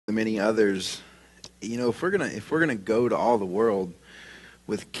many others. If we're gonna go to all the world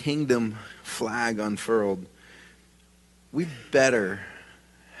with kingdom flag unfurled, we better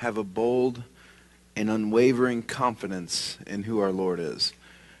have a bold and unwavering confidence in who our Lord is.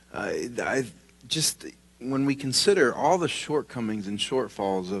 When we consider all the shortcomings and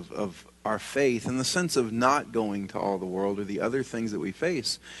shortfalls of our faith in the sense of not going to all the world or the other things that we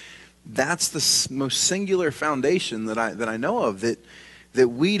face, that's the most singular foundation that I know of, that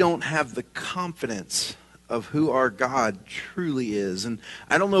we don't have the confidence of who our God truly is. And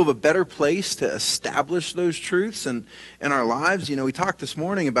I don't know of a better place to establish those truths in our lives. We talked this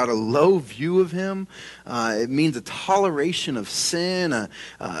morning about a low view of him. It means a toleration of sin.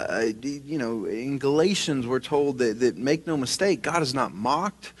 In Galatians we're told that make no mistake, God is not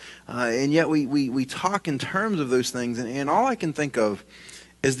mocked. And yet we talk in terms of those things. And all I can think of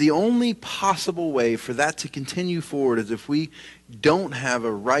is the only possible way for that to continue forward is if we don't have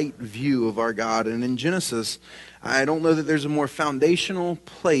a right view of our God. And in Genesis, I don't know that there's a more foundational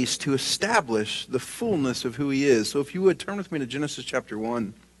place to establish the fullness of who he is. So if you would, turn with me to Genesis chapter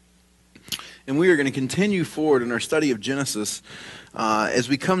 1. And we are going to continue forward in our study of Genesis as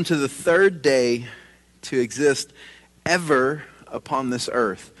we come to the third day to exist ever upon this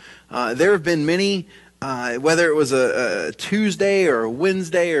earth. There have been many, whether it was a Tuesday or a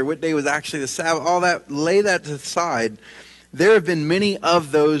Wednesday or what day was actually the Sabbath, all that, lay that to the side. There have been many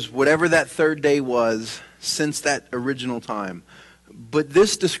of those, whatever that third day was, since that original time. But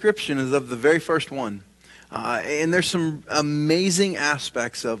this description is of the very first one. And there's some amazing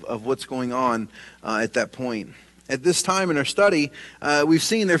aspects of what's going on at that point. At this time in our study, we've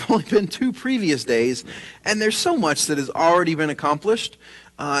seen there have only been 2 previous days, and there's so much that has already been accomplished.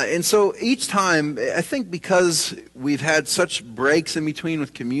 And so each time, I think because we've had such breaks in between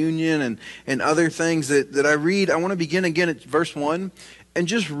with communion and other things that I read, I want to begin again at verse 1 and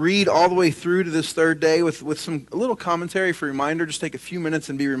just read all the way through to this third day with a little commentary for reminder. Just take a few minutes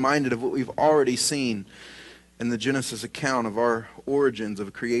and be reminded of what we've already seen in the Genesis account of our origins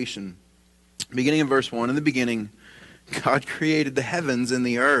of creation. Beginning in verse 1, in the beginning, God created the heavens and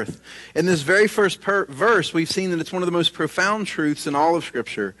the earth. In this very first verse, we've seen that it's one of the most profound truths in all of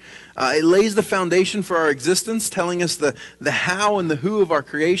Scripture. It lays the foundation for our existence, telling us the how and the who of our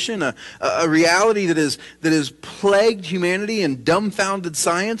creation, a reality that has plagued humanity and dumbfounded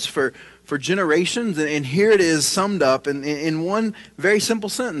science for generations. And here it is summed up in one very simple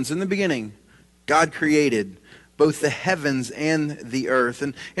sentence. In the beginning, God created both the heavens and the earth.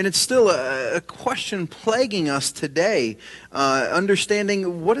 And it's still a question plaguing us today,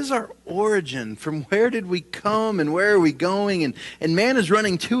 understanding what is our origin, from where did we come and where are we going, and man is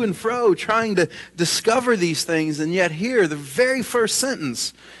running to and fro trying to discover these things, and yet here, the very first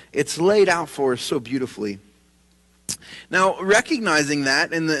sentence, it's laid out for us so beautifully. Now, recognizing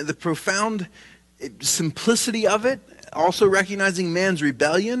that and the profound simplicity of it, also recognizing man's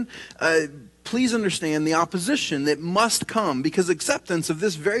rebellion, please understand the opposition that must come, because acceptance of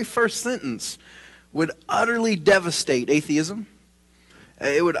this very first sentence would utterly devastate atheism.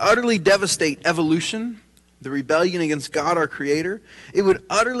 It would utterly devastate evolution, the rebellion against God, our Creator. It would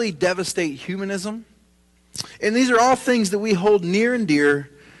utterly devastate humanism. And these are all things that we hold near and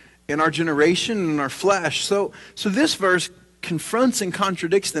dear in our generation and in our flesh. So this verse confronts and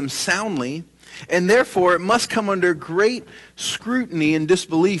contradicts them soundly, and therefore it must come under great scrutiny and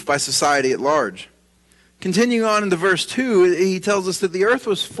disbelief by society at large. Continuing on into verse 2, he tells us that the earth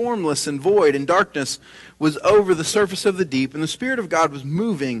was formless and void, and darkness was over the surface of the deep, and the Spirit of God was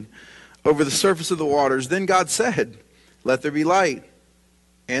moving over the surface of the waters. Then God said, "Let there be light."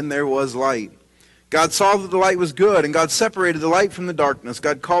 And there was light. God saw that the light was good, and God separated the light from the darkness.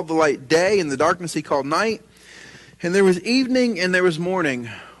 God called the light day, and the darkness he called night. And there was evening and there was morning,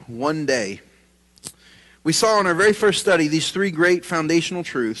 one day. We saw in our very first study these 3 great foundational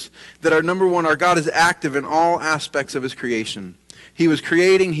truths, that our number one, our God is active in all aspects of his creation. He was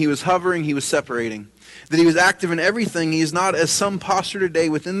creating, he was hovering, he was separating. That he was active in everything. He is not, as some posture today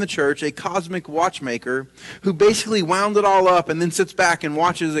within the church, a cosmic watchmaker who basically wound it all up and then sits back and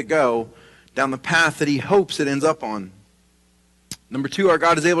watches it go down the path that he hopes it ends up on. Number 2, our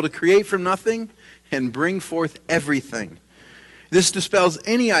God is able to create from nothing and bring forth everything. This dispels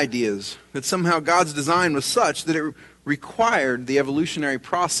any ideas that somehow God's design was such that it required the evolutionary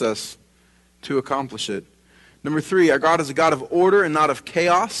process to accomplish it. Number 3, our God is a God of order and not of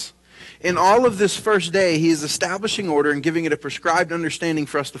chaos. In all of this first day, he is establishing order and giving it a prescribed understanding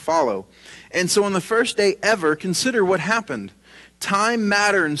for us to follow. And so on the first day ever, consider what happened. Time,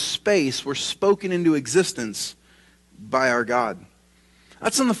 matter, and space were spoken into existence by our God.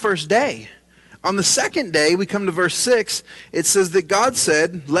 That's on the first day. On the second day, we come to verse 6, it says that God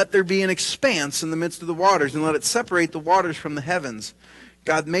said, "Let there be an expanse in the midst of the waters, and let it separate the waters from the heavens."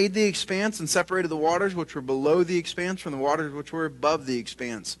 God made the expanse and separated the waters which were below the expanse from the waters which were above the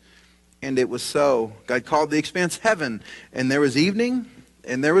expanse. And it was so. God called the expanse heaven, and there was evening,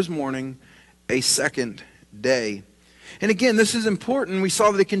 and there was morning, a second day. And again, this is important. We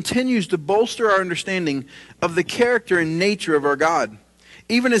saw that it continues to bolster our understanding of the character and nature of our God.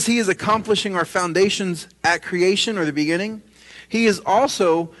 Even as he is accomplishing our foundations at creation or the beginning, he is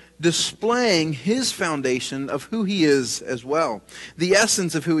also displaying his foundation of who he is as well. The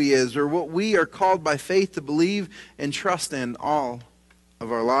essence of who he is, or what we are called by faith to believe and trust in all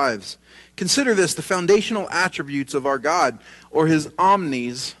of our lives. Consider this, the foundational attributes of our God, or his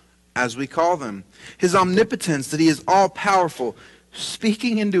omnis, as we call them. His omnipotence, that he is all-powerful,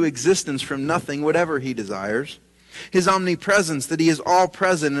 speaking into existence from nothing, whatever he desires. His omnipresence, that he is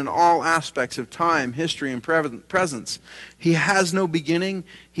all-present in all aspects of time, history, and presence. He has no beginning,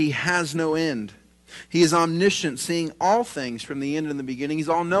 he has no end. He is omniscient, seeing all things from the end and the beginning. He's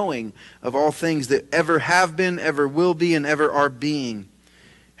all-knowing of all things that ever have been, ever will be, and ever are being.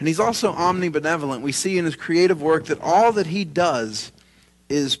 And he's also omnibenevolent. We see in his creative work that all that he does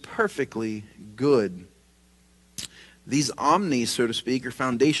is perfectly good. These omnis, so to speak, are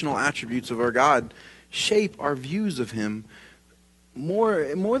foundational attributes of our God, shape our views of him. More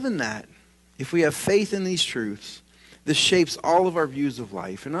than that, if we have faith in these truths, this shapes all of our views of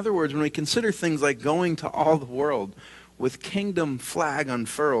life. In other words, when we consider things like going to all the world with kingdom flag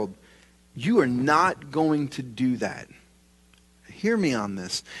unfurled, you are not going to do that. Hear me on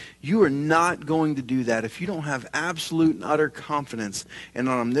this. You are not going to do that if you don't have absolute and utter confidence in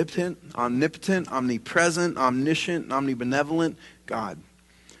an omnipotent, omnipresent, omniscient, omnibenevolent God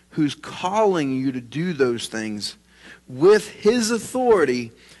who's calling you to do those things with his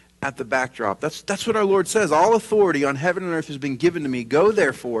authority at the backdrop. That's what our Lord says. All authority on heaven and earth has been given to me. Go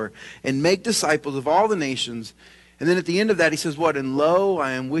therefore and make disciples of all the nations. And then at the end of that he says what? And lo,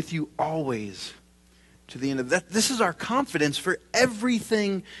 I am with you always to the end of that. This is our confidence for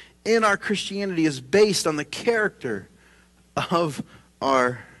everything in our Christianity is based on the character of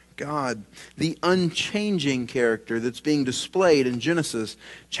our God. The unchanging character that's being displayed in Genesis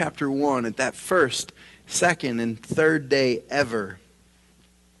chapter 1 at that first, second, and third day ever.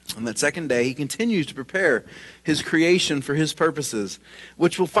 On that second day, he continues to prepare his creation for his purposes,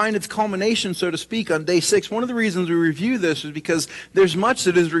 which will find its culmination, so to speak, on day 6. One of the reasons we review this is because there's much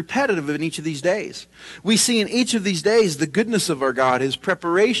that is repetitive in each of these days. We see in each of these days the goodness of our God, his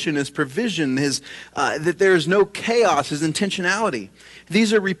preparation, his provision, that there is no chaos, his intentionality.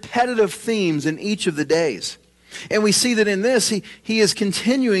 These are repetitive themes in each of the days. And we see that in this, he is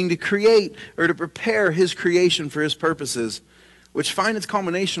continuing to create or to prepare his creation for his purposes, which find its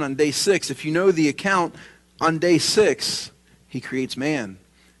culmination on day 6. If you know the account, on day 6, he creates man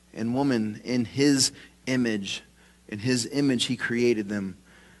and woman in his image. In his image, he created them.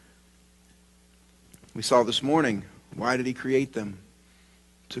 We saw this morning, why did he create them?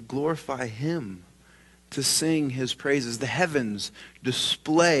 To glorify him, to sing his praises. The heavens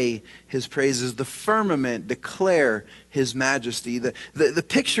display his praises. The firmament declare his majesty. The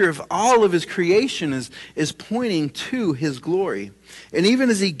picture of all of his creation is pointing to his glory. And even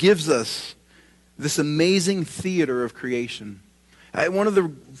as he gives us this amazing theater of creation, one of the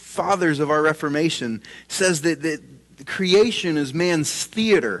fathers of our Reformation says that creation is man's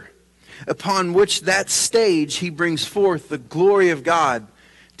theater, upon which that stage he brings forth the glory of God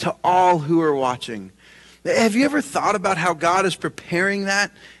to all who are watching. Have you ever thought about how God is preparing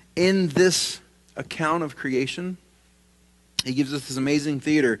that in this account of creation? He gives us this amazing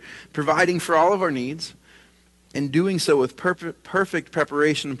theater, providing for all of our needs, and doing so with perfect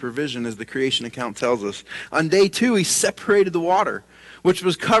preparation and provision, as the creation account tells us. On day 2, he separated the water, which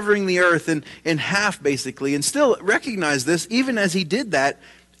was covering the earth in half, basically. And still, recognize this, even as he did that,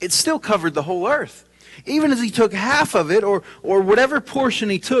 it still covered the whole earth. Even as he took half of it, or whatever portion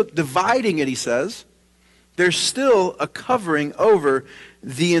he took, dividing it, he says, there's still a covering over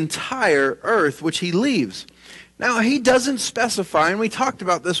the entire earth, which he leaves. Now, he doesn't specify, and we talked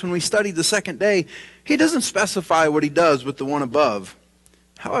about this when we studied the second day, he doesn't specify what he does with the one above.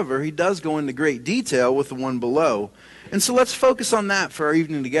 However, he does go into great detail with the one below. And so let's focus on that for our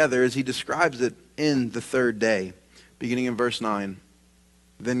evening together as he describes it in the third day, beginning in verse 9.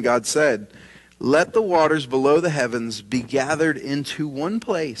 Then God said, "Let the waters below the heavens be gathered into one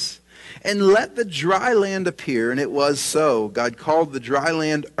place, and let the dry land appear." And it was so. God called the dry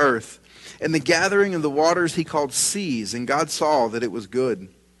land earth, and the gathering of the waters he called seas, and God saw that it was good.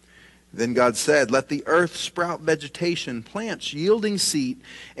 Then God said, let the earth sprout vegetation, plants yielding seed,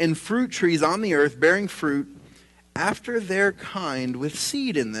 and fruit trees on the earth bearing fruit after their kind with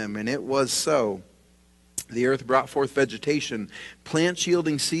seed in them. And it was so. The earth brought forth vegetation, plants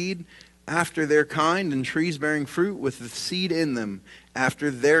yielding seed after their kind, and trees bearing fruit with the seed in them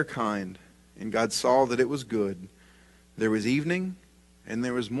after their kind. And God saw that it was good. There was evening and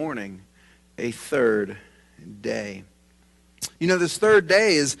there was morning, a third day. You know, this third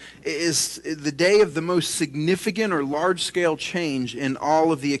day is the day of the most significant or large-scale change in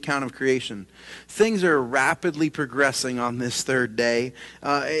all of the account of creation. Things are rapidly progressing on this third day,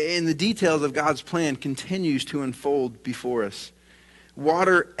 and the details of God's plan continues to unfold before us.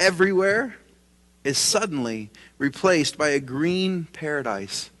 Water everywhere is suddenly replaced by a green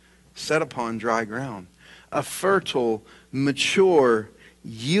paradise set upon dry ground. A fertile, mature,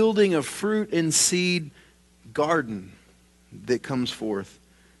 yielding of fruit and seed garden that comes forth.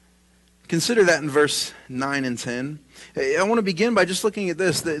 Consider that in verse 9 and 10. I want to begin by just looking at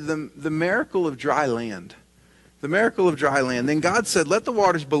this, the miracle of dry land. The miracle of dry land. Then God said, let the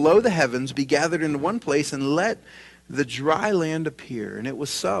waters below the heavens be gathered into one place, and let the dry land appear. And it was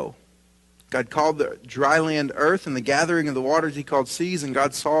so. God called the dry land earth, and the gathering of the waters he called seas, and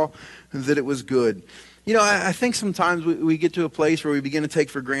God saw that it was good. You know, I think sometimes we get to a place where we begin to take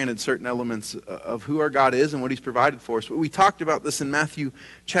for granted certain elements of who our God is and what he's provided for us. We talked about this in Matthew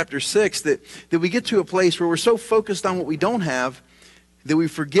chapter 6, that we get to a place where we're so focused on what we don't have that we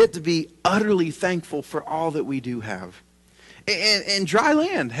forget to be utterly thankful for all that we do have. And dry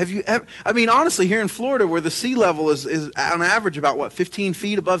land, I mean, honestly, here in Florida, where the sea level is on average about, 15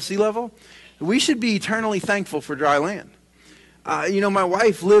 feet above sea level, we should be eternally thankful for dry land. You know, my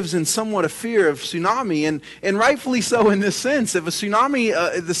wife lives in somewhat a fear of tsunami, and rightfully so in this sense. If a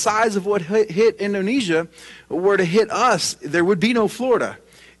tsunami the size of what hit Indonesia were to hit us, there would be no Florida.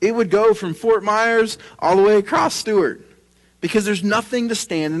 It would go from Fort Myers all the way across Stuart, because there's nothing to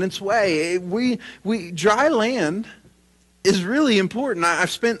stand in its way. Dry land is really important. I've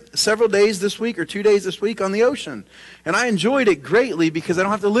spent several days this week, or 2 days this week, on the ocean, and I enjoyed it greatly because I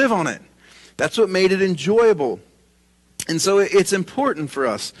don't have to live on it. That's what made it enjoyable. And so it's important for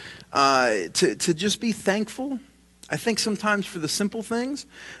us to just be thankful, I think sometimes for the simple things.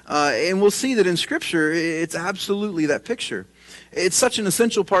 And we'll see that in Scripture, it's absolutely that picture. It's such an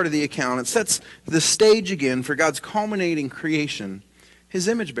essential part of the account. It sets the stage again for God's culminating creation, his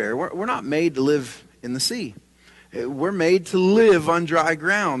image bearer. We're not made to live in the sea. We're made to live on dry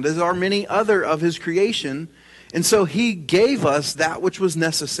ground, as are many other of his creation. And so he gave us that which was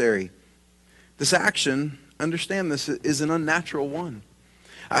necessary. This action, understand this, is an unnatural one.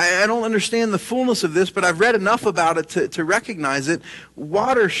 I don't understand the fullness of this, but I've read enough about it to recognize it.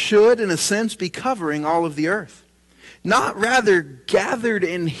 Water should, in a sense, be covering all of the earth, not rather gathered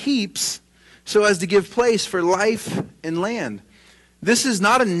in heaps so as to give place for life and land. This is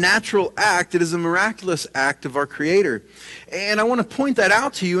not a natural act. It is a miraculous act of our Creator. And I want to point that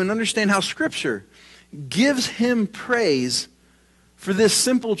out to you and understand how Scripture gives him praise for this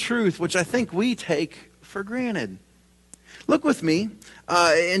simple truth, which I think we take for granted. Look with me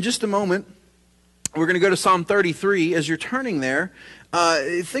in just a moment. We're going to go to Psalm 33. As you're turning there,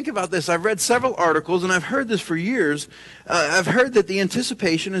 think about this. I've read several articles, and I've heard this for years. I've heard that the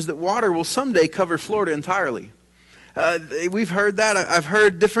anticipation is that water will someday cover Florida entirely. We've heard that. I've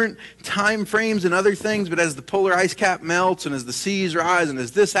heard different time frames and other things, but as the polar ice cap melts and as the seas rise and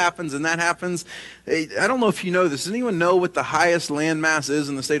as this happens and that happens, I don't know if you know this. Does anyone know what the highest landmass is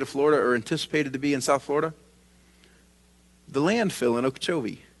in the state of Florida, or anticipated to be in South Florida? The landfill in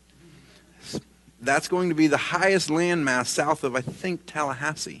Okeechobee. That's going to be the highest landmass south of, I think,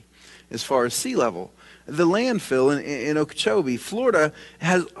 Tallahassee, as far as sea level. The landfill in Okeechobee, Florida,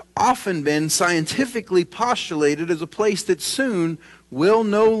 has often been scientifically postulated as a place that soon will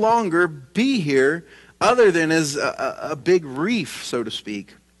no longer be here, other than as a big reef, so to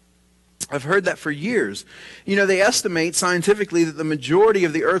speak. I've heard that for years. You know, they estimate scientifically that the majority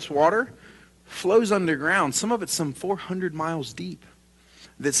of the Earth's water flows underground. Some of it's some 400 miles deep.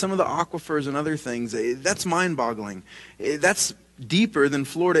 That some of the aquifers and other things, that's mind-boggling. That's deeper than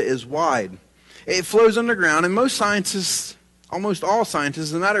Florida is wide. It flows underground, and most scientists, almost all scientists,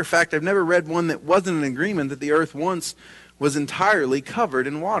 as a matter of fact, I've never read one that wasn't in agreement that the earth once was entirely covered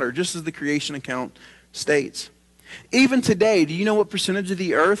in water, just as the creation account states. Even today, do you know what percentage of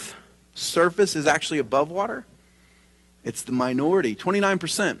the earth's surface is actually above water? It's the minority,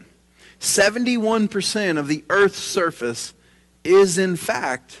 29%. 71% of the earth's surface is in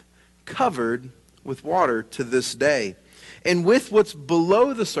fact covered with water to this day. And with what's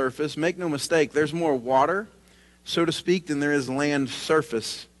below the surface, make no mistake, there's more water, so to speak, than there is land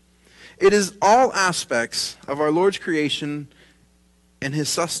surface. It is all aspects of our Lord's creation and his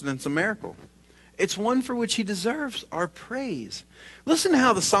sustenance a miracle. It's one for which he deserves our praise. Listen to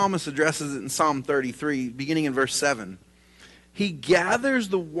how the psalmist addresses it in Psalm 33, beginning in verse 7. He gathers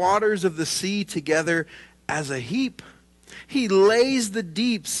the waters of the sea together as a heap. He lays the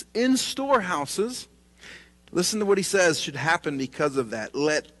deeps in storehouses. Listen to what he says should happen because of that.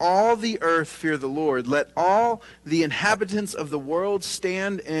 Let all the earth fear the Lord. Let all the inhabitants of the world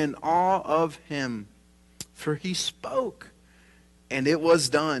stand in awe of him. For he spoke, and it was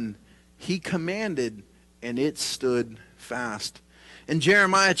done. He commanded, and it stood fast. In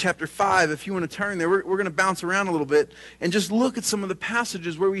Jeremiah chapter 5, if you want to turn there, we're going to bounce around a little bit and just look at some of the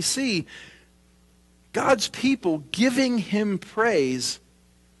passages where we see God's people giving him praise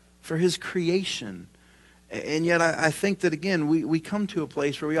for his creation. And yet I think that, again, we come to a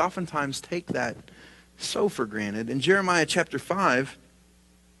place where we oftentimes take that so for granted. In Jeremiah chapter 5,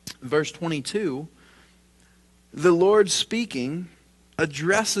 verse 22, the Lord speaking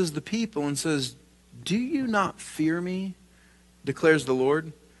addresses the people and says, "Do you not fear me, declares the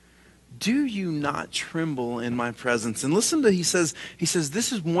Lord? Do you not tremble in my presence?" And listen to, he says,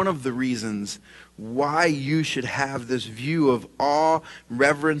 this is one of the reasons why you should have this view of awe,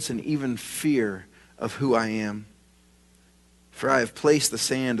 reverence, and even fear of who I am. For I have placed the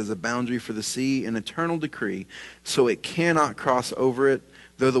sand as a boundary for the sea, an eternal decree, so it cannot cross over it.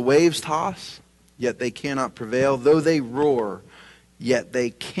 Though the waves toss, yet they cannot prevail. Though they roar, yet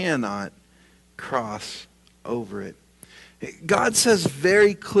they cannot cross over it. God says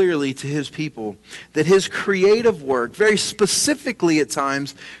very clearly to his people that his creative work, very specifically at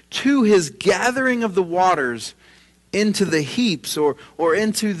times, to his gathering of the waters into the heaps or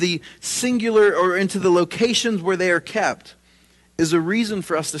into the singular or into the locations where they are kept, is a reason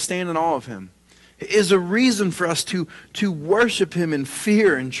for us to stand in awe of him, is a reason for us to worship him in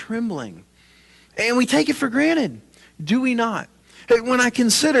fear and trembling. And we take it for granted, do we not? When I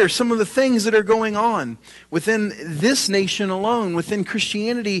consider some of the things that are going on within this nation alone, within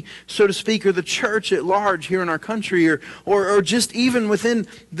Christianity, so to speak, or the church at large here in our country, or just even within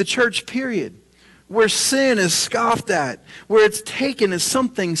the church period, where sin is scoffed at, where it's taken as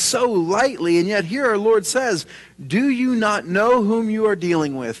something so lightly, and yet here our Lord says, do you not know whom you are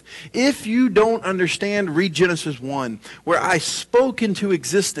dealing with? If you don't understand, read Genesis 1, where I spoke into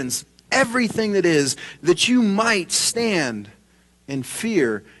existence everything that is, that you might stand in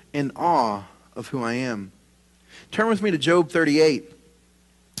fear and awe of who I am. Turn with me to Job 38.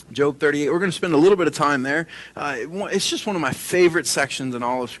 Job 38. We're going to spend a little bit of time there. It's just one of my favorite sections in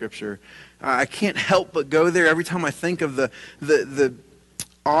all of Scripture. I can't help but go there every time I think of the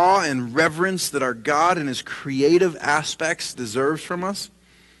awe and reverence that our God and his creative aspects deserves from us.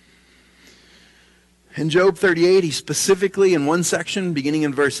 In Job 38, he specifically, in one section, beginning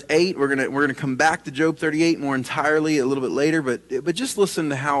in verse 8, we're gonna come back to Job 38 more entirely a little bit later, but just listen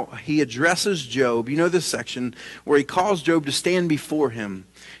to how he addresses Job. You know this section where he calls Job to stand before him.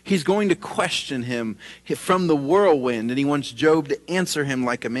 He's going to question him from the whirlwind, and he wants Job to answer him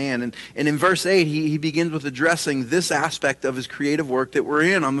like a man. And in verse 8, he begins with addressing this aspect of his creative work that we're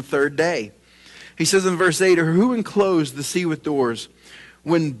in on the third day. He says in verse 8, "Who enclosed the sea with doors?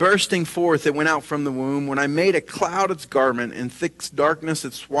 When bursting forth it went out from the womb, when I made a cloud its garment and thick darkness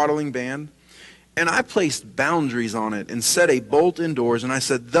its swaddling band. And I placed boundaries on it and set a bolt indoors, and I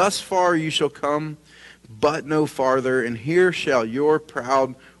said, thus far you shall come, but no farther, and here shall your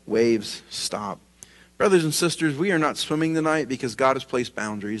proud waves stop." Brothers and sisters, we are not swimming tonight because God has placed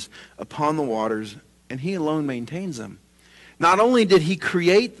boundaries upon the waters, and he alone maintains them. Not only did he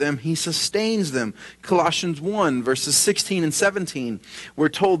create them, he sustains them. Colossians 1, verses 16 and 17, we're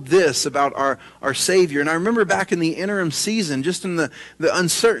told this about our Savior. And I remember back in the interim season, just in the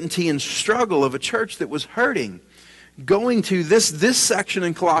uncertainty and struggle of a church that was hurting, going to this section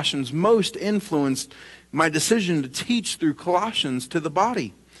in Colossians most influenced my decision to teach through Colossians to the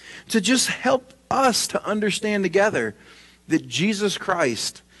body, to just help us to understand together that Jesus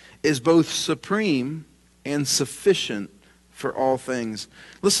Christ is both supreme and sufficient for all things.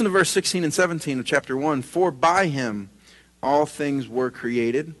 Listen to verse 16 and 17 of chapter 1. "For by him all things were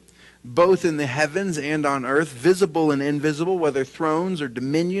created, both in the heavens and on earth, visible and invisible, whether thrones or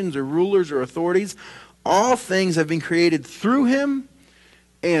dominions or rulers or authorities. All things have been created through him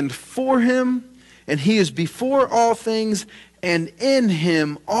and for him, and he is before all things, and in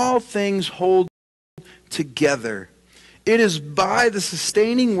him all things hold together." It is by the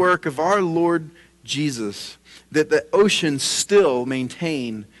sustaining work of our Lord Jesus that the oceans still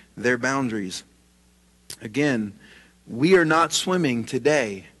maintain their boundaries. Again, we are not swimming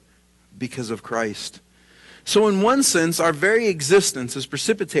today because of Christ. So in one sense, our very existence is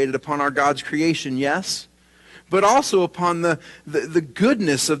precipitated upon our God's creation, yes, but also upon the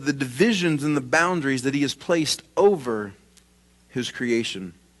goodness of the divisions and the boundaries that he has placed over his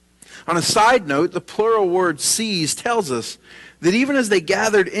creation. On a side note, the plural word seas tells us that even as they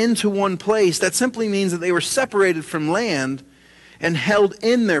gathered into one place, that simply means that they were separated from land and held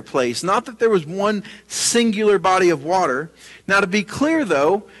in their place. Not that there was one singular body of water. Now, to be clear,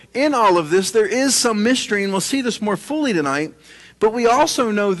 though, in all of this, there is some mystery, and we'll see this more fully tonight. But we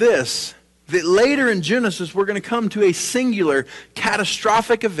also know this, that later in Genesis, we're going to come to a singular,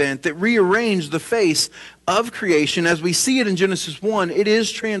 catastrophic event that rearranged the face of creation. As we see it in Genesis 1, it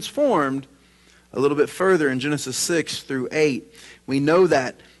is transformed a little bit further in Genesis 6 through 8. We know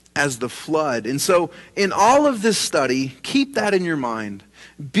that as the flood. And so in all of this study, keep that in your mind.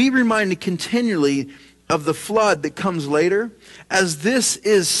 Be reminded continually of the flood that comes later, as this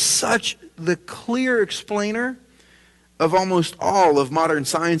is such the clear explainer of almost all of modern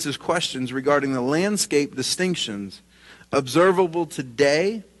science's questions regarding the landscape distinctions observable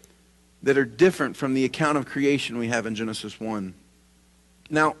today that are different from the account of creation we have in Genesis 1.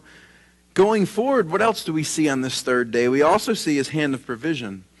 Now, going forward, what else do we see on this third day? We also see his hand of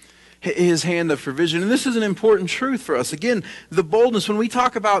provision. His hand of provision. And this is an important truth for us. Again, the boldness. When we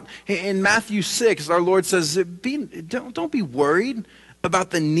talk about in Matthew 6, our Lord says, don't be worried about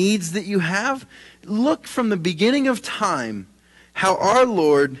the needs that you have. Look from the beginning of time how our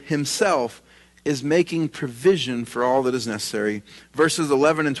Lord himself is making provision for all that is necessary. Verses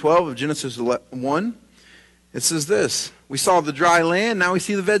 11 and 12 of Genesis 1, it says this: we saw the dry land, now we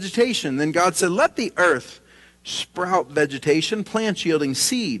see the vegetation. Then God said, let the earth sprout vegetation, plants yielding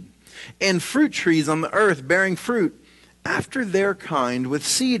seed, and fruit trees on the earth bearing fruit after their kind with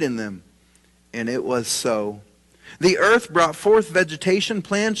seed in them. And it was so. The earth brought forth vegetation,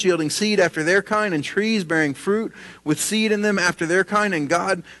 plants yielding seed after their kind, and trees bearing fruit with seed in them after their kind. And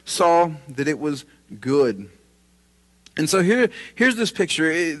God saw that it was good. And so here's this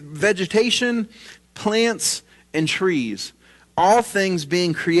picture. Vegetation, plants, and trees. All things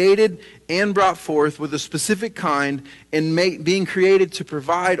being created and brought forth with a specific kind, and being created to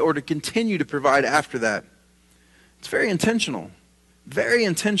provide or to continue to provide after that. It's very intentional. Very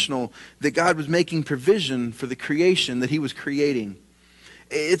intentional that God was making provision for the creation that he was creating.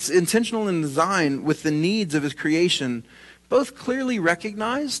 It's intentional in design with the needs of his creation, both clearly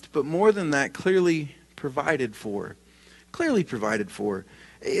recognized, but more than that, clearly provided for. Clearly provided for.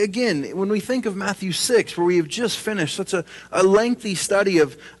 Again, when we think of Matthew 6, where we have just finished such a lengthy study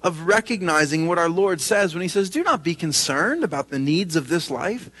of recognizing what our Lord says when he says, do not be concerned about the needs of this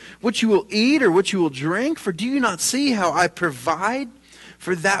life, what you will eat or what you will drink, for do you not see how I provide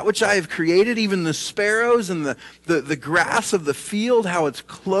for that which I have created, even the sparrows and the grass of the field, how it's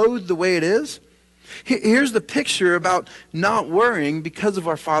clothed the way it is? Here's the picture about not worrying because of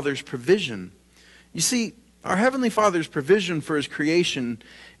our Father's provision. You see, our Heavenly Father's provision for his creation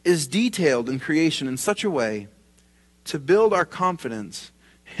is detailed in creation in such a way to build our confidence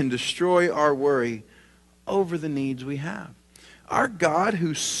and destroy our worry over the needs we have. Our God,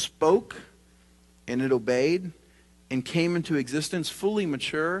 who spoke and it obeyed and came into existence fully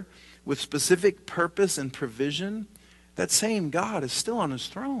mature with specific purpose and provision, that same God is still on his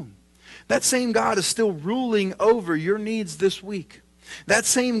throne. That same God is still ruling over your needs this week. That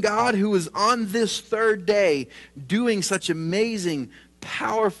same God who is on this third day doing such amazing,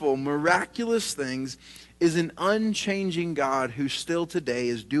 powerful, miraculous things is an unchanging God who still today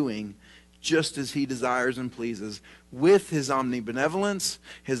is doing just as he desires and pleases, with his omnibenevolence,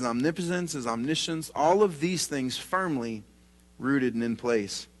 his omnipotence, his omniscience, all of these things firmly rooted and in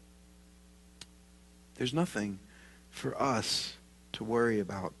place. There's nothing for us to worry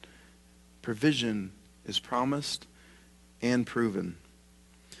about. Provision is promised and proven.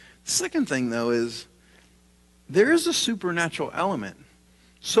 The second thing, though, is there is a supernatural element.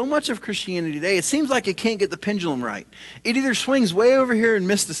 So much of Christianity today, it seems like it can't get the pendulum right. It either swings way over here in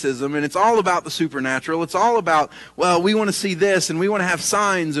mysticism, and it's all about the supernatural. It's all about, well, we want to see this, and we want to have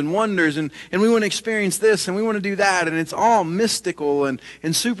signs and wonders, and we want to experience this, and we want to do that, and it's all mystical and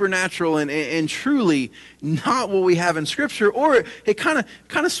supernatural and truly not what we have in Scripture. Or it kind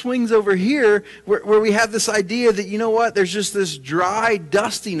of swings over here where we have this idea that, you know what, there's just this dry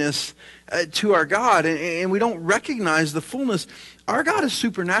dustiness to our God, and we don't recognize the fullness. Our God is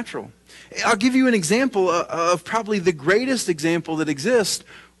supernatural. I'll give you an example of probably the greatest example that exists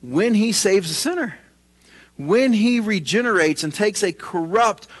when he saves a sinner. When he regenerates and takes a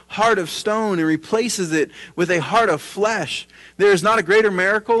corrupt heart of stone and replaces it with a heart of flesh. There is not a greater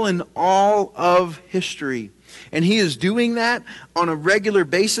miracle in all of history. And he is doing that on a regular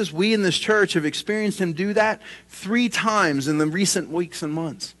basis. We in this church have experienced him do that 3 times in the recent weeks and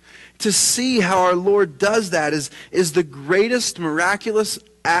months. To see how our Lord does that is the greatest miraculous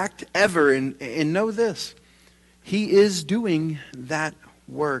act ever. And know this, he is doing that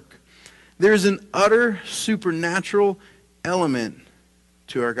work. There's an utter supernatural element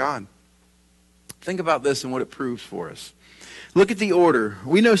to our God. Think about this and what it proves for us. Look at the order.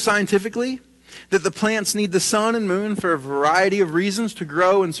 We know scientifically that the plants need the sun and moon for a variety of reasons to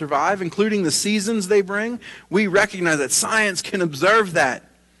grow and survive, including the seasons they bring. We recognize that. Science can observe that.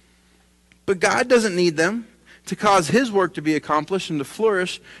 But God doesn't need them to cause his work to be accomplished and to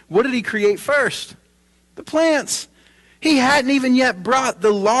flourish. What did he create first? The plants. He hadn't even yet brought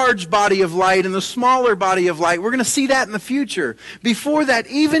the large body of light and the smaller body of light. We're going to see that in the future. Before that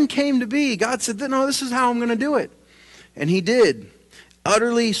even came to be, God said, no, this is how I'm going to do it. And he did.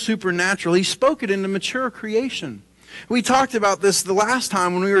 Utterly supernatural. He spoke it into mature creation. We talked about this the last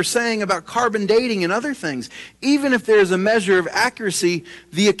time when we were saying about carbon dating and other things. Even if there's a measure of accuracy,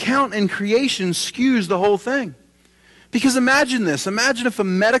 the account in creation skews the whole thing. Because imagine this. Imagine if a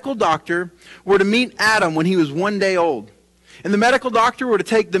medical doctor were to meet Adam when he was 1 day old. And the medical doctor were to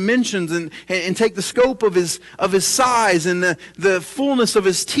take dimensions and take the scope of his size and the fullness of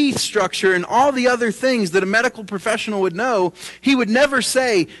his teeth structure and all the other things that a medical professional would know. He would never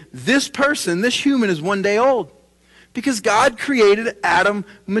say, this person, this human is 1 day old. Because God created Adam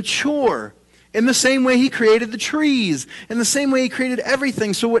mature. In the same way he created the trees. In the same way he created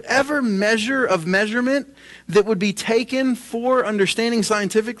everything. So whatever measure of measurement that would be taken for understanding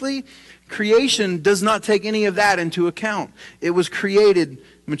scientifically, creation does not take any of that into account. It was created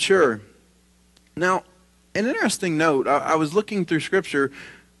mature. Now, an interesting note, I was looking through Scripture.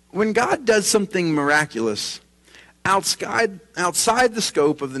 When God does something miraculous, outside the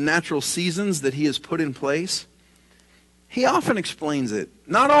scope of the natural seasons that he has put in place, he often explains it.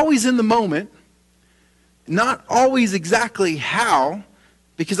 Not always in the moment, not always exactly how,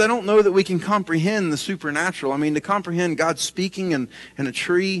 because I don't know that we can comprehend the supernatural. I mean, to comprehend God speaking in a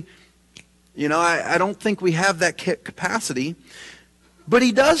tree, I don't think we have that capacity. But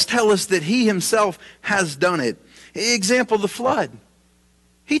he does tell us that he himself has done it. Example, the flood.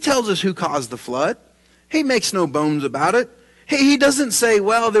 He tells us who caused the flood. He makes no bones about it. He doesn't say,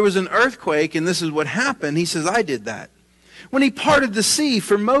 well, there was an earthquake and this is what happened. He says, I did that. When he parted the sea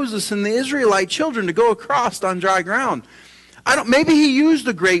for Moses and the Israelite children to go across on dry ground, maybe he used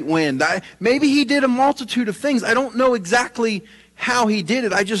a great wind. Maybe he did a multitude of things. I don't know exactly how he did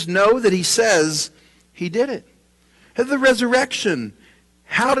it. I just know that he says he did it. The resurrection.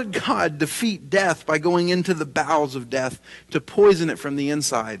 How did God defeat death by going into the bowels of death to poison it from the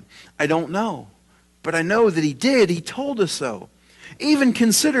inside? I don't know. But I know that he did. He told us so. Even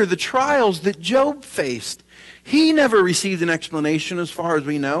consider the trials that Job faced. He never received an explanation as far as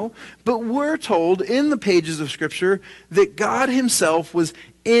we know, but we're told in the pages of Scripture that God himself was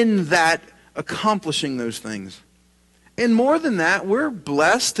in that accomplishing those things. And more than that, we're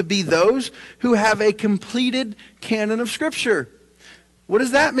blessed to be those who have a completed canon of Scripture. What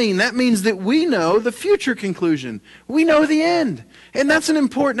does that mean? That means that we know the future conclusion. We know the end. And that's an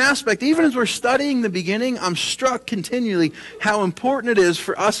important aspect. Even as we're studying the beginning, I'm struck continually how important it is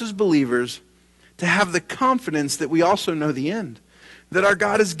for us as believers to have the confidence that we also know the end. That our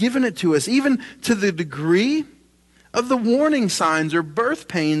God has given it to us, even to the degree of the warning signs or birth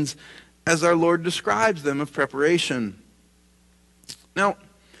pains as our Lord describes them of preparation. Now,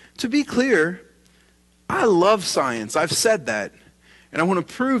 to be clear, I love science. I've said that. And I want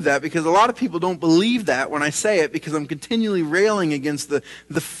to prove that because a lot of people don't believe that when I say it, because I'm continually railing against the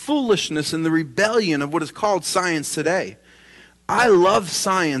foolishness and the rebellion of what is called science today. I love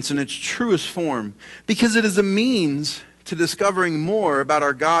science in its truest form because it is a means to discovering more about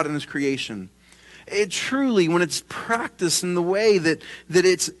our God and his creation. It truly, when it's practiced in the way that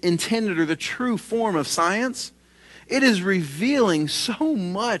it's intended, or the true form of science, it is revealing so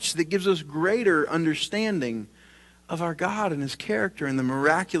much that gives us greater understanding of our God and his character and the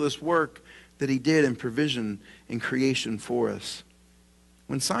miraculous work that he did in provision and creation for us.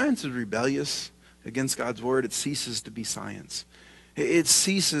 When science is rebellious against God's word, it ceases to be science. It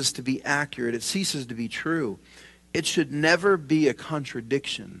ceases to be accurate. It ceases to be true. It should never be a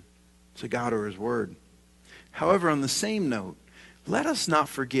contradiction to God or his word. However, on the same note, let us not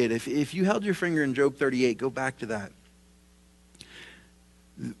forget, if you held your finger in Job 38, go back to that.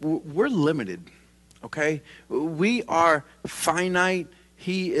 We're limited, okay? We are finite.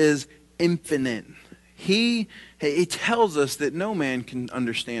 He is infinite. He tells us that no man can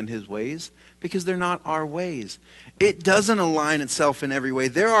understand his ways because they're not our ways. It doesn't align itself in every way.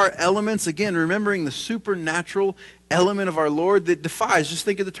 There are elements, again, remembering the supernatural element of our Lord that defies. Just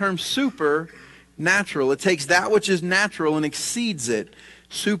think of the term supernatural. It takes that which is natural and exceeds it.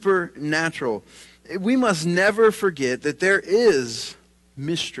 Supernatural. We must never forget that there is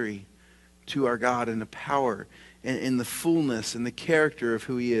mystery to our God and the power and the fullness and the character of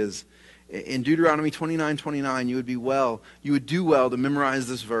who he is. In Deuteronomy 29:29, you would do well to memorize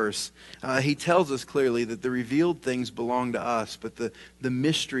this verse. He tells us clearly that the revealed things belong to us, but the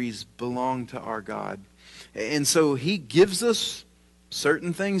mysteries belong to our God. And so he gives us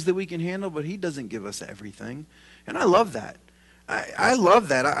certain things that we can handle, but he doesn't give us everything. And I love that. I love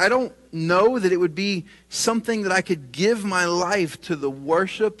that. I don't know that it would be something that I could give my life to the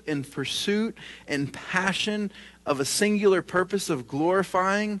worship and pursuit and passion of a singular purpose of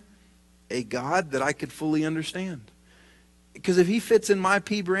glorifying a God that I could fully understand. Because if he fits in my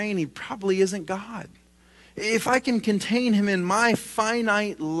pea brain, he probably isn't God. If I can contain him in my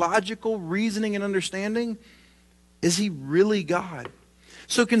finite, logical reasoning and understanding, is he really God?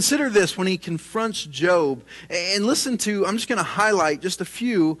 So consider this when he confronts Job. And listen to, I'm just going to highlight just a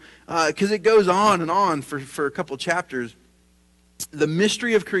few, because it goes on and on for a couple chapters. The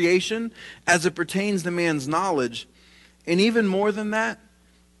mystery of creation as it pertains to man's knowledge. And even more than that,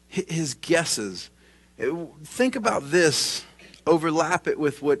 his guesses. Think about this. Overlap it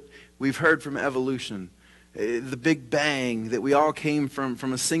with what we've heard from evolution. The Big Bang, that we all came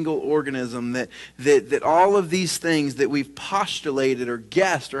from a single organism, that all of these things that we've postulated or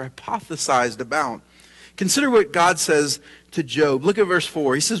guessed or hypothesized about. Consider what God says to Job. Look at verse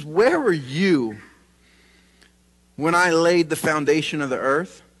 4. He says, "Where were you when I laid the foundation of the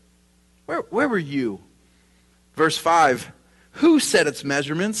earth?" Where were you? Verse 5. "Who set its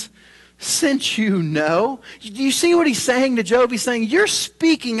measurements? Since you know." Do you see what he's saying to Job? He's saying, you're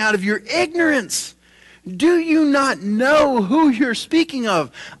speaking out of your ignorance. Do you not know who you're speaking of?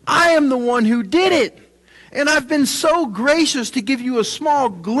 I am the one who did it. And I've been so gracious to give you a small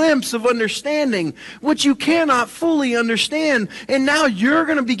glimpse of understanding, which you cannot fully understand. And now you're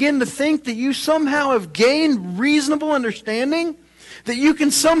going to begin to think that you somehow have gained reasonable understanding? That you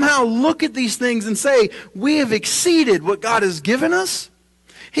can somehow look at these things and say, we have exceeded what God has given us?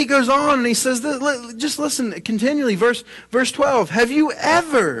 He goes on and he says, just listen continually, verse 12. "Have you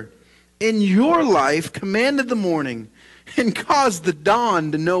ever in your life commanded the morning and caused the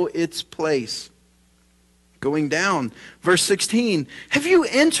dawn to know its place?" Going down, verse 16. "Have you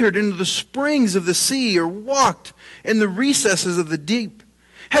entered into the springs of the sea or walked in the recesses of the deep?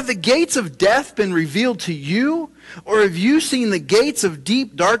 Have the gates of death been revealed to you? Or have you seen the gates of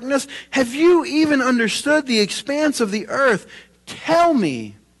deep darkness? Have you even understood the expanse of the earth? Tell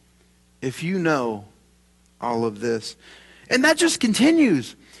me if you know all of this." And that just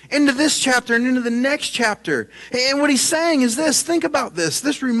continues into this chapter and into the next chapter. And what he's saying is this. Think about this.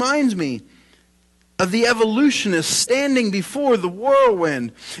 This reminds me of the evolutionist standing before the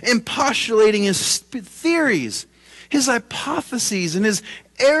whirlwind and postulating his theories, his hypotheses, and his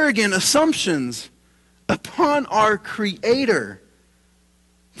arrogant assumptions upon our Creator.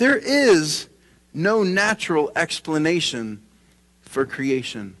 There is no natural explanation for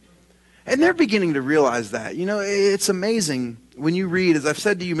creation. And they're beginning to realize that. You know, it's amazing when you read, as I've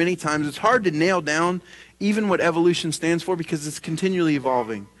said to you many times, it's hard to nail down even what evolution stands for because it's continually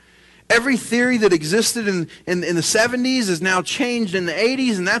evolving. Every theory that existed in the 70s is now changed in the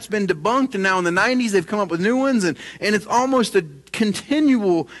 80s, and that's been debunked, and now in the 90s they've come up with new ones, and it's almost a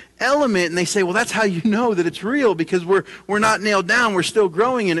continual element, and they say, well, that's how you know that it's real, because we're not nailed down, we're still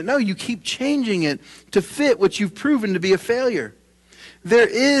growing in it. No, you keep changing it to fit what you've proven to be a failure. There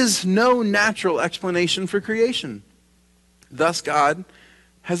is no natural explanation for creation. Thus, God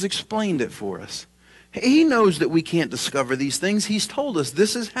has explained it for us. He knows that we can't discover these things. He's told us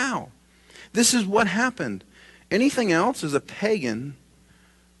this is how. This is what happened. Anything else is a pagan,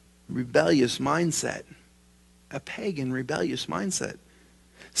 rebellious mindset. A pagan, rebellious mindset.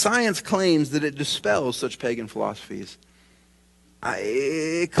 Science claims that it dispels such pagan philosophies.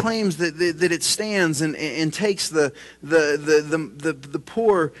 It claims that it stands and takes the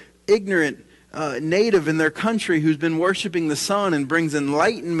poor, ignorant native in their country who's been worshiping the sun and brings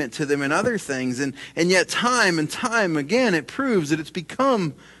enlightenment to them and other things. And yet time and time again it proves that it's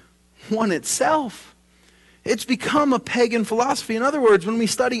become one itself. It's become a pagan philosophy. In other words, when we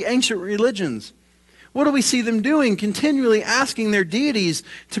study ancient religions, what do we see them doing? Continually asking their deities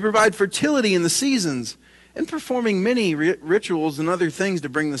to provide fertility in the seasons and performing many rituals and other things to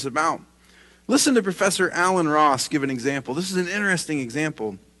bring this about. Listen to Professor Alan Ross give an example. This is an interesting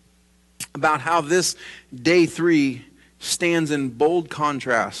example. about how this day 3 stands in bold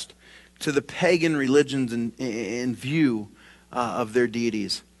contrast to the pagan religions in view of their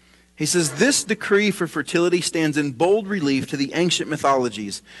deities. He says, this decree for fertility stands in bold relief to the ancient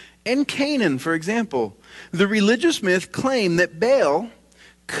mythologies. In Canaan, for example, the religious myth claimed that Baal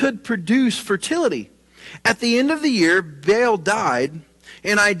could produce fertility. At the end of the year, Baal died,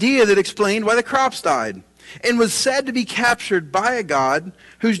 an idea that explained why the crops died, and was said to be captured by a god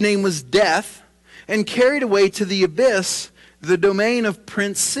whose name was Death, and carried away to the abyss, the domain of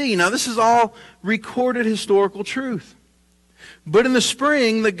Prince C. Now, this is all recorded historical truth. But in the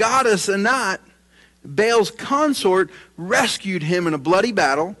spring, the goddess Anat, Baal's consort, rescued him in a bloody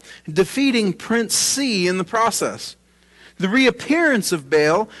battle, defeating Prince C in the process. The reappearance of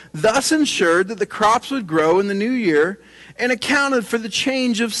Baal thus ensured that the crops would grow in the new year and accounted for the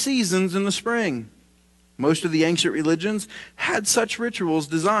change of seasons in the spring. Most of the ancient religions had such rituals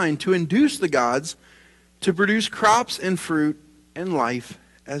designed to induce the gods to produce crops and fruit and life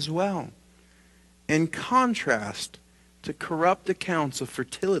as well. In contrast to corrupt accounts of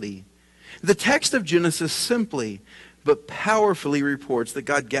fertility, the text of Genesis simply but powerfully reports that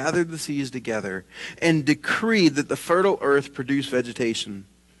God gathered the seas together and decreed that the fertile earth produce vegetation.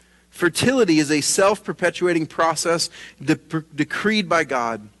 Fertility is a self-perpetuating process decreed by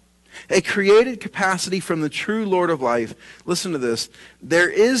God, a created capacity from the true Lord of life. Listen to this. There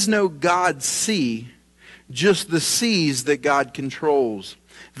is no God sea, just the seas that God controls.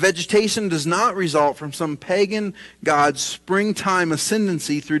 Vegetation does not result from some pagan god's springtime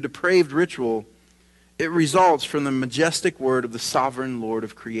ascendancy through depraved ritual. It results from the majestic word of the sovereign Lord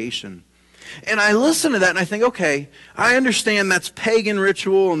of creation. And I listen to that and I think, okay, I understand that's pagan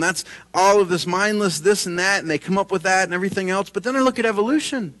ritual and that's all of this mindless this and that, and they come up with that and everything else. But then I look at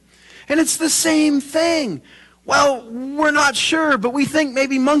evolution and it's the same thing. Well, we're not sure, but we think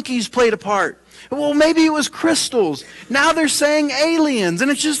maybe monkeys played a part. Well, maybe it was crystals. Now they're saying aliens. And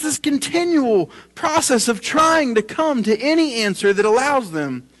it's just this continual process of trying to come to any answer that allows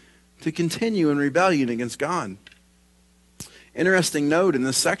them to continue in rebellion against God. Interesting note in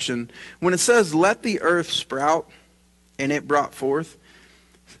this section, when it says, let the earth sprout, and it brought forth,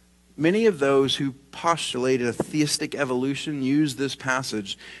 many of those who postulated a theistic evolution use this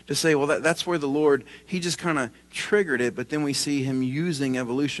passage to say, well, that's where the Lord, he just kind of triggered it, but then we see him using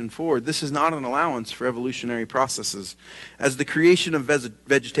evolution forward. This is not an allowance for evolutionary processes, as the creation of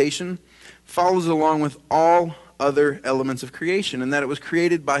vegetation follows along with all other elements of creation, and that it was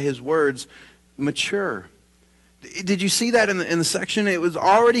created by his words, mature. Did you see that in the section? It was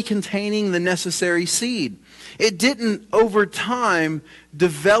already containing the necessary seed. It didn't, over time,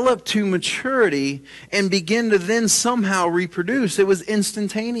 develop to maturity and begin to then somehow reproduce. It was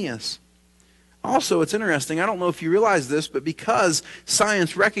instantaneous. Also, it's interesting, I don't know if you realize this, but because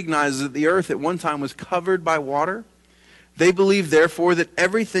science recognizes that the earth at one time was covered by water, they believe, therefore, that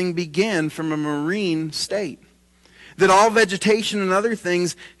everything began from a marine state. That all vegetation and other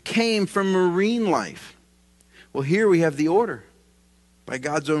things came from marine life. Well, here we have the order, by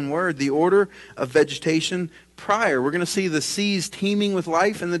God's own word, the order of vegetation prior. We're going to see the seas teeming with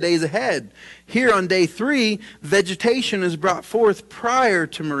life in the days ahead. Here on day 3, vegetation is brought forth prior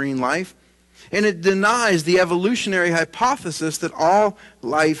to marine life, and it denies the evolutionary hypothesis that all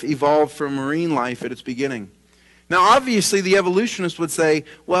life evolved from marine life at its beginning. Now, obviously, the evolutionists would say,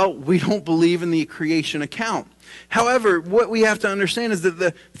 well, we don't believe in the creation account. However, what we have to understand is that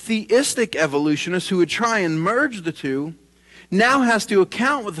the theistic evolutionist who would try and merge the two now has to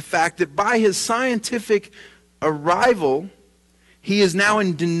account with the fact that by his scientific arrival, he is now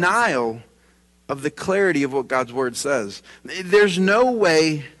in denial of the clarity of what God's word says. There's no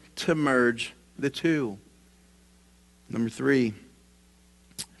way to merge the two. Number 3,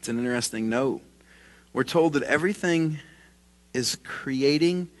 it's an interesting note. We're told that everything is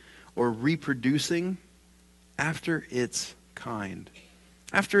creating or reproducing after its kind.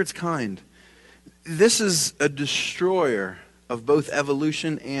 After its kind. This is a destroyer of both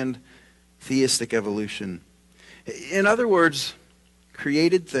evolution and theistic evolution. In other words,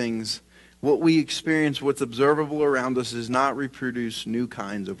 created things, what we experience, what's observable around us, does not reproduce new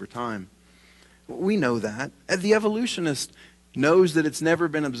kinds over time. We know that. The evolutionist knows that it's never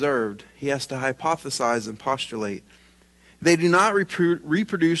been observed. He has to hypothesize and postulate. They do not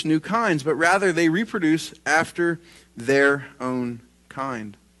reproduce new kinds, but rather they reproduce after their own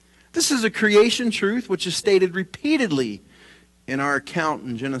kind. This is a creation truth which is stated repeatedly in our account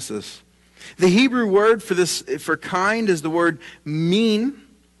in Genesis. The Hebrew word for kind is the word min.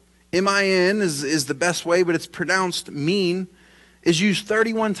 M-I-N is the best way, but it's pronounced mean. Is used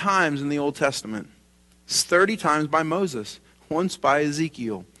 31 times in the Old Testament. It's 30 times by Moses, once by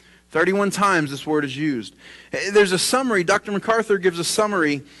Ezekiel, 31 times this word is used. There's a summary. Dr. MacArthur gives a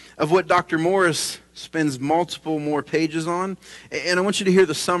summary of what Dr. Morris spends multiple more pages on. And I want you to hear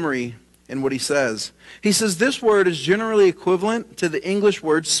the summary in what he says. He says, this word is generally equivalent to the English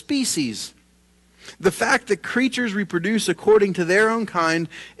word species. The fact that creatures reproduce according to their own kind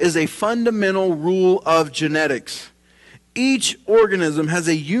is a fundamental rule of genetics. Each organism has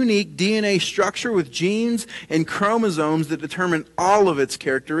a unique DNA structure with genes and chromosomes that determine all of its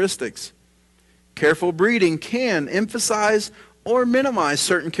characteristics. Careful breeding can emphasize or minimize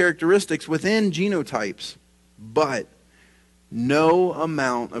certain characteristics within genotypes, but no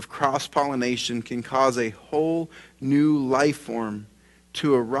amount of cross-pollination can cause a whole new life form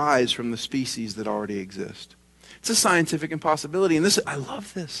to arise from the species that already exist. It's a scientific impossibility, and I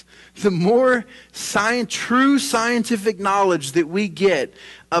love this. The more true scientific knowledge that we get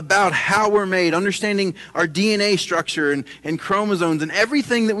about how we're made, understanding our DNA structure and chromosomes and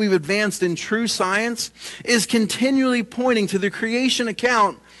everything that we've advanced in true science is continually pointing to the creation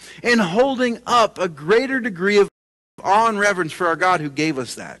account and holding up a greater degree of awe and reverence for our God who gave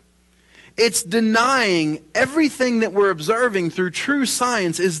us that. It's denying everything that we're observing through true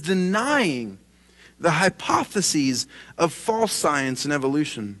science is denying the hypotheses of false science and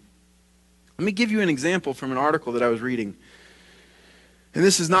evolution. Let me give you an example from an article that I was reading. And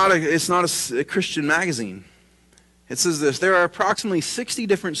this is not a Christian magazine. It says this: there are approximately 60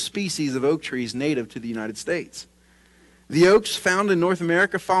 different species of oak trees native to the United States. The oaks found in North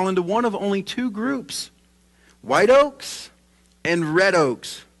America fall into one of only two groups: white oaks and red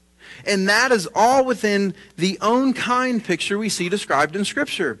oaks. And that is all within the own kind picture we see described in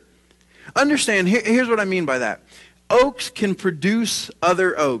Scripture. Understand, here's what I mean by that. Oaks can produce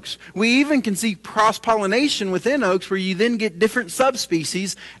other oaks. We even can see cross-pollination within oaks where you then get different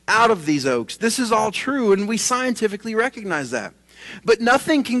subspecies out of these oaks. This is all true, and we scientifically recognize that. But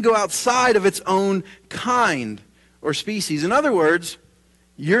nothing can go outside of its own kind or species. In other words,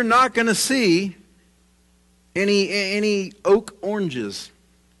 you're not going to see any oak oranges.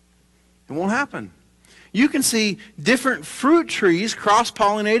 It won't happen. You can see different fruit trees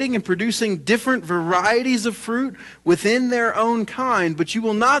cross-pollinating and producing different varieties of fruit within their own kind, but you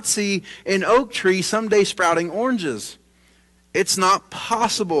will not see an oak tree someday sprouting oranges. It's not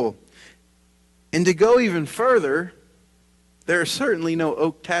possible. And to go even further, there are certainly no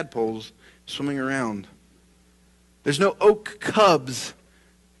oak tadpoles swimming around. There's no oak cubs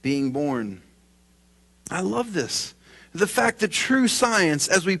being born. I love this. The fact that true science,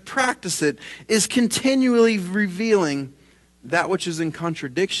 as we practice it, is continually revealing that which is in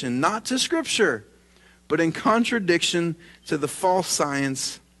contradiction, not to Scripture, but in contradiction to the false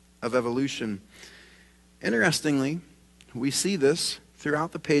science of evolution. Interestingly, we see this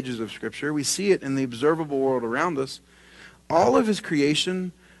throughout the pages of Scripture. We see it in the observable world around us. All of His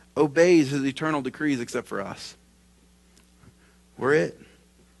creation obeys His eternal decrees except for us. We're it.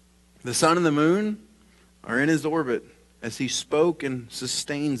 The sun and the moon are in His orbit as He spoke and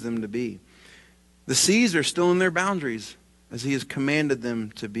sustains them to be. The seas are still in their boundaries as He has commanded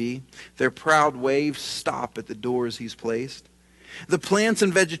them to be. Their proud waves stop at the doors He's placed. The plants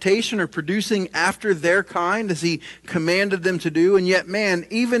and vegetation are producing after their kind as He commanded them to do, and yet man,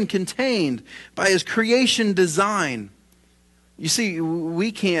 even contained by His creation design. You see,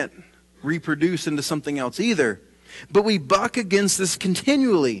 we can't reproduce into something else either, but we buck against this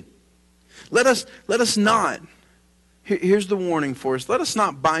continually. Let us not. Here's the warning for us. Let us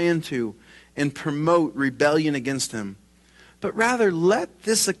not buy into and promote rebellion against Him, but rather let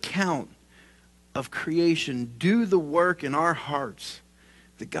this account of creation do the work in our hearts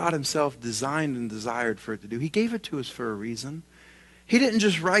that God Himself designed and desired for it to do. He gave it to us for a reason. He didn't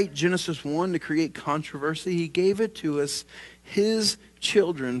just write Genesis 1 to create controversy. He gave it to us, His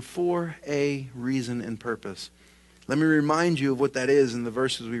children, for a reason and purpose. Let me remind you of what that is in the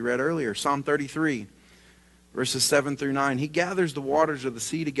verses we read earlier. Psalm 33. Verses 7 through 9. He gathers the waters of the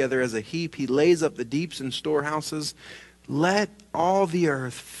sea together as a heap. He lays up the deeps in storehouses. Let all the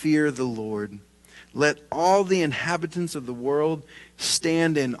earth fear the Lord. Let all the inhabitants of the world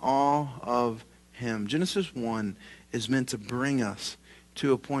stand in awe of Him. Genesis 1 is meant to bring us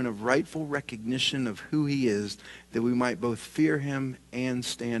to a point of rightful recognition of who He is, that we might both fear Him and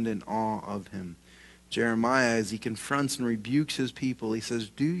stand in awe of Him. Jeremiah, as he confronts and rebukes his people, he says,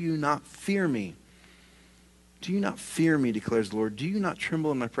 "Do you not fear me? Do you not fear me, declares the Lord? Do you not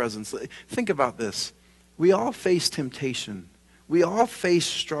tremble in my presence?" Think about this. We all face temptation. We all face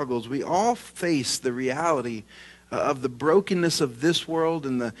struggles. We all face the reality of the brokenness of this world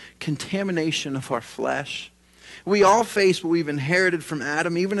and the contamination of our flesh. We all face what we've inherited from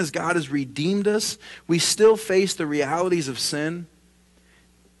Adam. Even as God has redeemed us, we still face the realities of sin.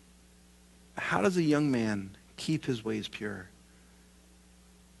 How does a young man keep his ways pure?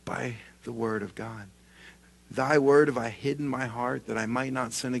 By the word of God. Thy word have I hidden my heart that I might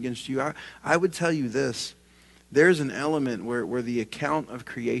not sin against you. I would tell you this. There's an element where the account of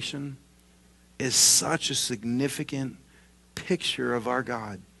creation is such a significant picture of our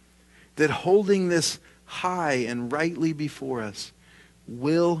God that holding this high and rightly before us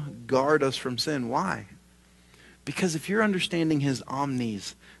will guard us from sin. Why? Because if you're understanding his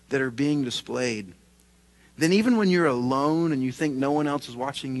omnis that are being displayed, then even when you're alone and you think no one else is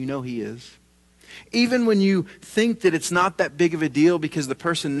watching, you know he is. Even when you think that it's not that big of a deal because the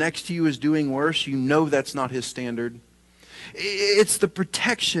person next to you is doing worse, you know that's not his standard. It's the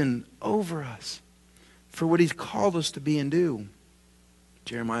protection over us for what he's called us to be and do.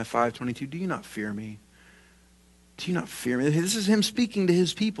 Jeremiah 5:22, do you not fear me? Do you not fear me? This is him speaking to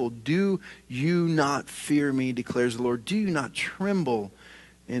his people. Do you not fear me, declares the Lord. Do you not tremble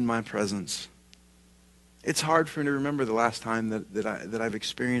in my presence? It's hard for me to remember the last time that I've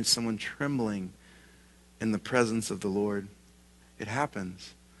experienced someone trembling in the presence of the Lord. It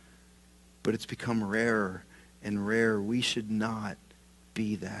happens. But it's become rarer and rarer. We should not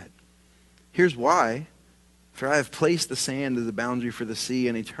be that. Here's why. For I have placed the sand as a boundary for the sea,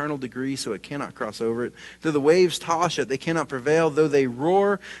 an eternal degree, so it cannot cross over it. Though the waves toss, yet they cannot prevail. Though they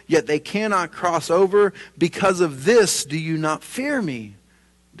roar, yet they cannot cross over. Because of this, do you not fear me,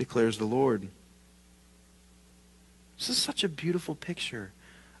 declares the Lord. This is such a beautiful picture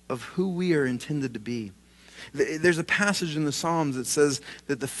of who we are intended to be. There's a passage in the Psalms that says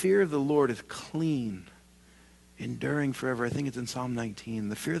that the fear of the Lord is clean, enduring forever. I think it's in Psalm 19.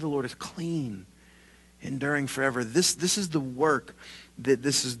 The fear of the Lord is clean, enduring forever. This is the work that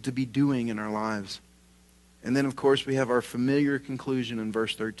this is to be doing in our lives. And then, of course, we have our familiar conclusion in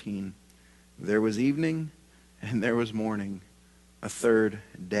verse 13. There was evening and there was morning, a third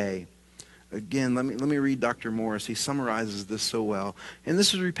day. Again, let me read Dr. Morris. He summarizes this so well. And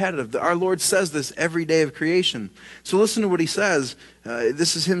this is repetitive. Our Lord says this every day of creation. So listen to what he says.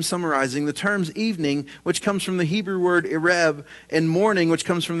 This is him summarizing. The terms evening, which comes from the Hebrew word ereb, and morning, which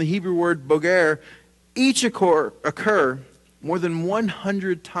comes from the Hebrew word boger, each occur more than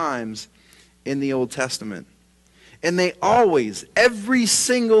 100 times in the Old Testament. And they always, every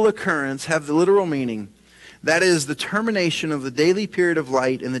single occurrence, have the literal meaning. That is the termination of the daily period of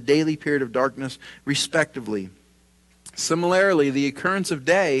light and the daily period of darkness, respectively. Similarly, the occurrence of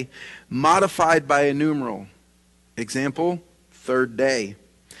day, modified by a numeral, example, third day,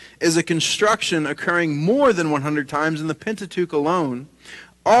 is a construction occurring more than 100 times in the Pentateuch alone,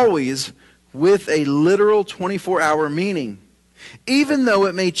 always with a literal 24-hour meaning. Even though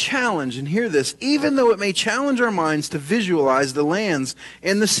it may challenge, and hear this, even though it may challenge our minds to visualize the lands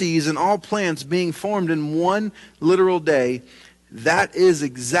and the seas and all plants being formed in one literal day, that is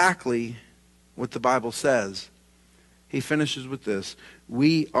exactly what the Bible says. He finishes with this.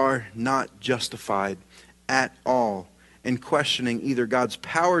 We are not justified at all in questioning either God's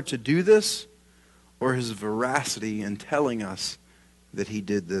power to do this or his veracity in telling us that he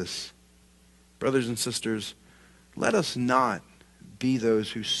did this. Brothers and sisters, let us not be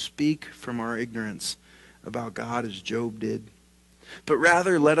those who speak from our ignorance about God as Job did, but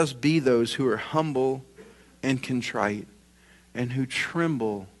rather let us be those who are humble and contrite and who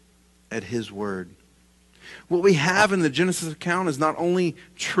tremble at his word. What we have in the Genesis account is not only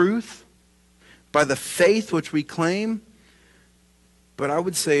truth by the faith which we claim, but I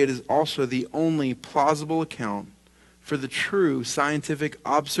would say it is also the only plausible account for the true scientific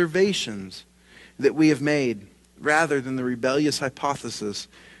observations that we have made, rather than the rebellious hypothesis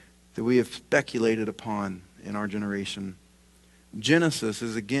that we have speculated upon in our generation. Genesis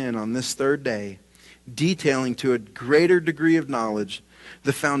is again on this third day detailing to a greater degree of knowledge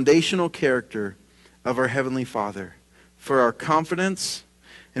the foundational character of our Heavenly Father, for our confidence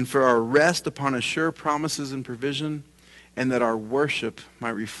and for our rest upon his sure promises and provision, and that our worship might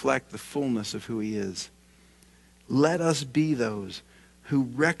reflect the fullness of who he is. Let us be those who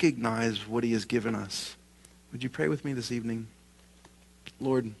recognize what he has given us. Would you pray with me this evening?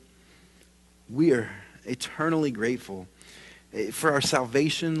 Lord, we are eternally grateful for our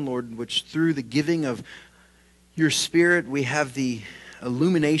salvation, Lord, which through the giving of your Spirit, we have the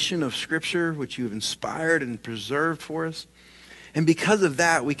illumination of Scripture, which you have inspired and preserved for us. And because of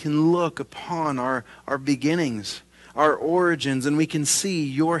that, we can look upon our beginnings, our origins, and we can see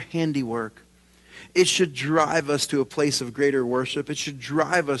your handiwork. It should drive us to a place of greater worship. It should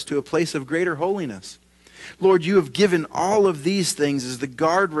drive us to a place of greater holiness. Lord, you have given all of these things as the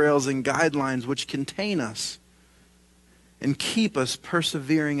guardrails and guidelines which contain us and keep us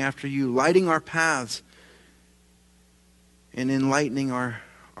persevering after you, lighting our paths and enlightening our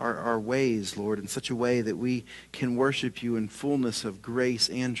our ways, Lord, in such a way that we can worship you in fullness of grace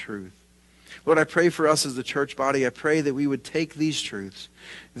and truth. Lord, I pray for us as the church body. I pray that we would take these truths,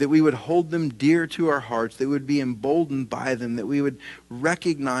 that we would hold them dear to our hearts, that we would be emboldened by them, that we would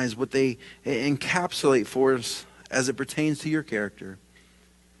recognize what they encapsulate for us as it pertains to your character.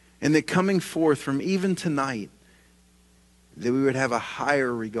 And that coming forth from even tonight, that we would have a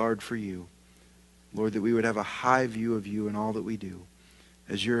higher regard for you. Lord, that we would have a high view of you in all that we do,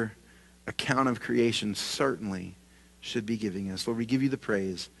 as your account of creation certainly should be giving us. Lord, we give you the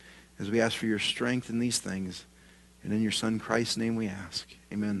praise as we ask for your strength in these things. And in your Son Christ's name we ask.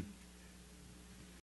 Amen.